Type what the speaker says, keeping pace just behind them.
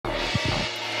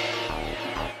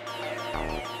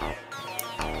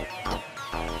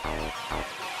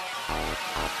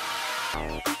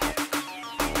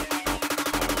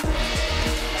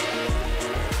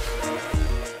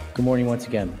Good morning once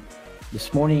again.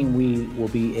 This morning we will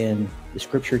be in the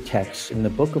scripture text in the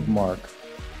book of Mark,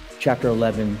 chapter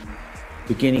 11,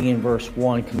 beginning in verse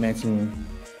 1, commencing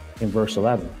in verse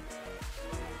 11.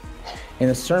 In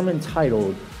a sermon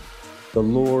titled, "The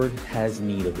Lord Has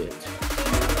Need of It."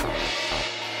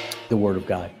 The Word of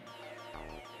God.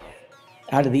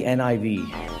 Out of the NIV.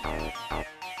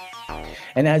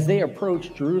 And as they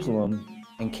approached Jerusalem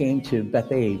and came to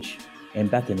Bethphage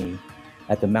and Bethany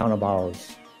at the Mount of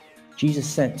Olives, Jesus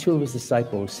sent two of his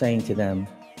disciples, saying to them,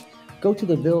 "Go to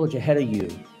the village ahead of you,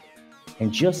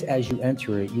 and just as you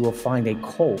enter it, you will find a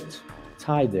colt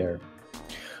tied there,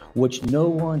 which no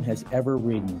one has ever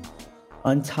ridden.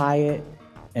 Untie it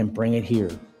and bring it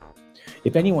here.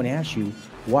 If anyone asks you,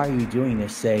 'Why are you doing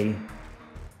this?' say,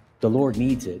 'The Lord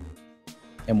needs it,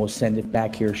 and will send it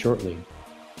back here shortly.'"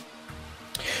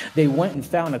 They went and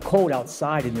found a colt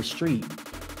outside in the street,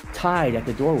 tied at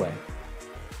the doorway.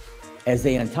 As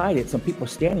they untied it, some people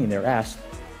standing there asked,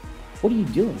 "What are you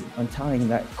doing untying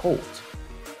that colt?"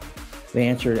 They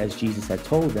answered as Jesus had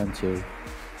told them to,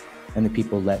 and the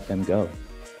people let them go.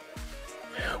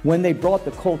 When they brought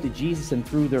the colt to Jesus and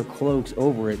threw their cloaks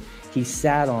over it, he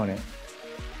sat on it.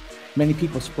 Many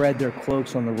people spread their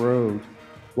cloaks on the road,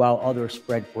 while others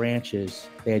spread branches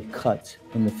they had cut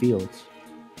in the fields.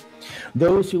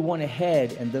 Those who went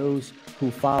ahead and those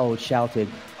who followed shouted,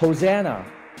 "Hosanna!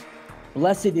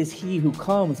 Blessed is he who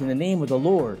comes in the name of the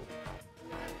Lord.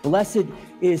 Blessed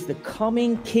is the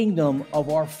coming kingdom of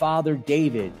our father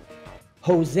David.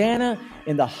 Hosanna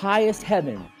in the highest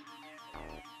heaven."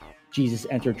 Jesus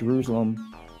entered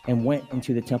Jerusalem and went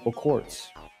into the temple courts.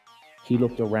 He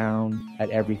looked around at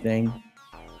everything,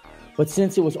 but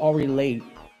since it was already late,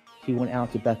 he went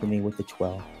out to Bethany with the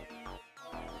 12.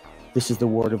 This is the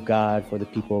word of God for the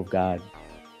people of God.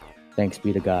 Thanks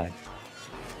be to God.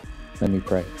 Let me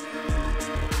pray.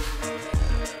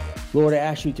 Lord, I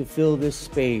ask you to fill this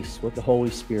space with the Holy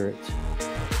Spirit,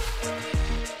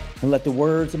 and let the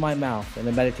words of my mouth and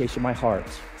the meditation of my heart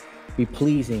be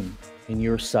pleasing in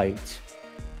your sight,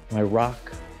 my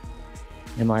rock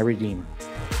and my redeemer.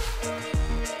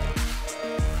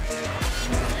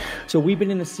 So we've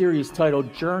been in a series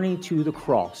titled Journey to the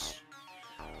Cross.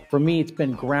 For me, it's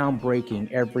been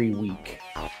groundbreaking every week.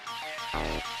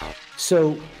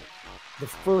 So the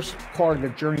first part of the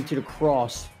journey to the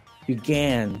cross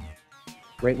began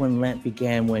right when Lent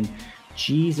began, when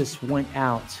Jesus went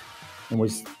out and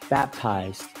was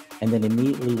baptized, and then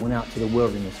immediately went out to the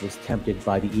wilderness, was tempted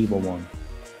by the evil one.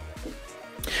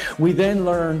 We then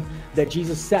learned that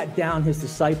Jesus sat down his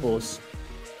disciples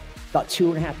about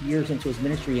 2.5 years into his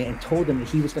ministry and told them that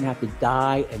he was going to have to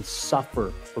die and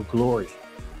suffer for glory.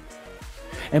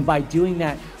 And by doing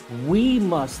that, we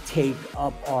must take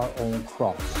up our own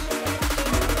cross.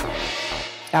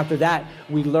 After that,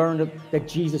 we learned that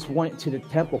Jesus went to the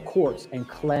temple courts and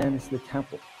cleansed the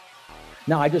temple.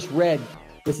 Now, I just read,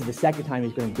 this is the second time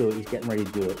he's going to do it. He's getting ready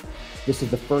to do it. This is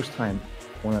the first time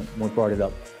when we brought it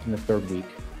up in the third week.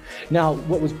 Now,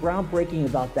 what was groundbreaking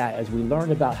about that is we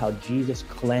learned about how Jesus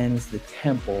cleansed the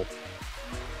temple.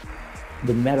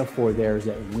 The metaphor there is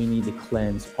that we need to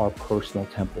cleanse our personal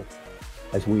temple,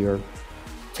 as we are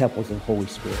temples of the Holy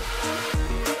Spirit.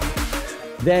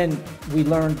 Then we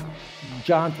learned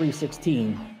John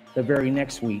 3:16, the very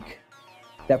next week,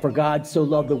 that for God so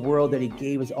loved the world that he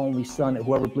gave his only son, that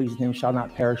whoever believes in him shall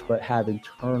not perish but have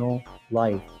eternal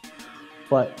life.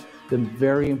 But the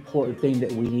very important thing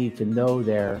that we need to know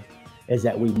there is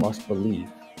that we must believe.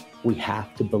 We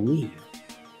have to believe,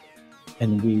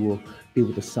 and we will be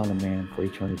with the Son of Man for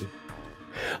eternity.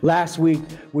 Last week,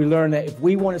 we learned that if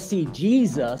we want to see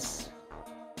Jesus,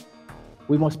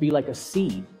 we must be like a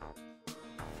seed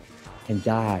and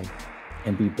die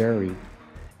and be buried.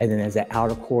 And then as the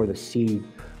outer core of the seed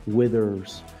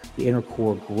withers, the inner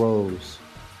core grows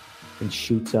and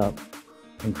shoots up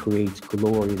and creates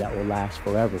glory that will last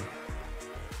forever.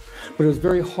 But it was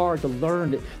very hard to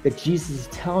learn that Jesus is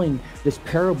telling this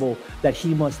parable that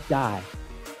he must die,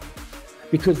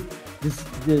 because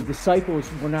the disciples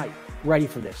were not ready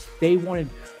for this. They wanted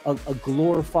a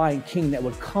glorifying king that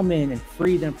would come in and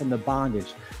free them from the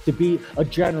bondage, to be a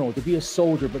general, to be a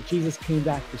soldier, but Jesus came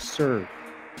back to serve.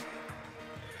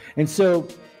 And so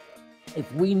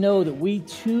if we know that we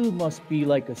too must be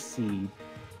like a seed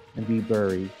and be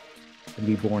buried and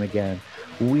be born again,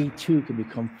 we too can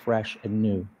become fresh and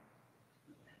new,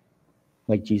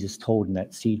 like Jesus told in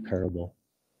that seed parable.